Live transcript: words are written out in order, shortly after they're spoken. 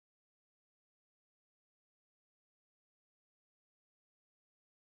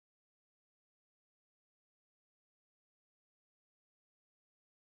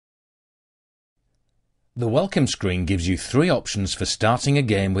The welcome screen gives you 3 options for starting a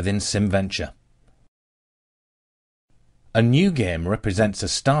game within SimVenture. A new game represents a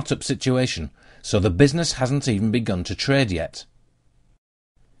startup situation, so the business hasn't even begun to trade yet.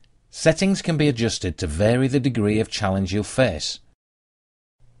 Settings can be adjusted to vary the degree of challenge you'll face,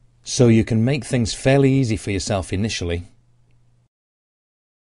 so you can make things fairly easy for yourself initially,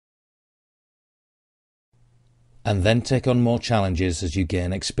 and then take on more challenges as you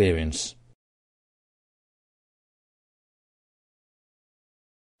gain experience.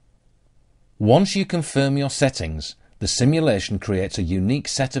 Once you confirm your settings, the simulation creates a unique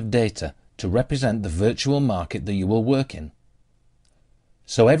set of data to represent the virtual market that you will work in.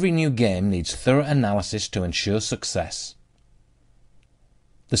 So every new game needs thorough analysis to ensure success.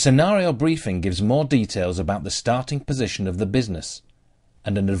 The scenario briefing gives more details about the starting position of the business,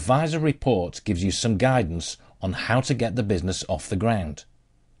 and an advisor report gives you some guidance on how to get the business off the ground.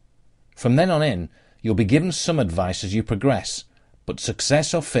 From then on in, you'll be given some advice as you progress, but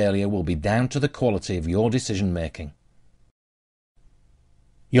success or failure will be down to the quality of your decision making.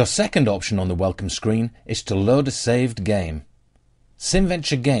 Your second option on the welcome screen is to load a saved game.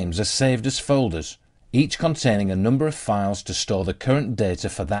 SimVenture games are saved as folders, each containing a number of files to store the current data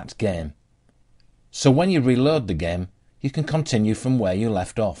for that game. So when you reload the game, you can continue from where you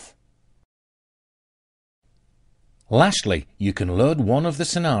left off. Lastly, you can load one of the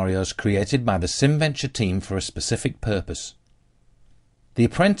scenarios created by the SimVenture team for a specific purpose. The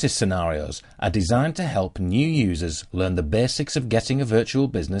apprentice scenarios are designed to help new users learn the basics of getting a virtual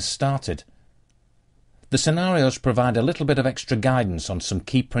business started. The scenarios provide a little bit of extra guidance on some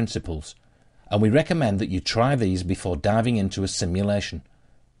key principles, and we recommend that you try these before diving into a simulation.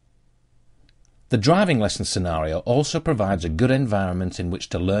 The driving lesson scenario also provides a good environment in which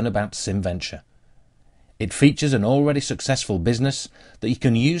to learn about SimVenture. It features an already successful business that you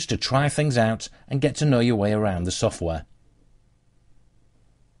can use to try things out and get to know your way around the software.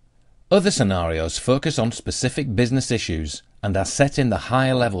 Other scenarios focus on specific business issues and are set in the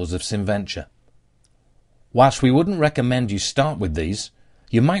higher levels of SimVenture. Whilst we wouldn't recommend you start with these,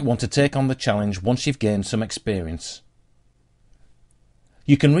 you might want to take on the challenge once you've gained some experience.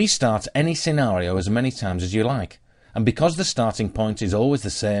 You can restart any scenario as many times as you like, and because the starting point is always the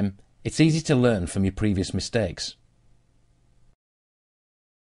same, it's easy to learn from your previous mistakes.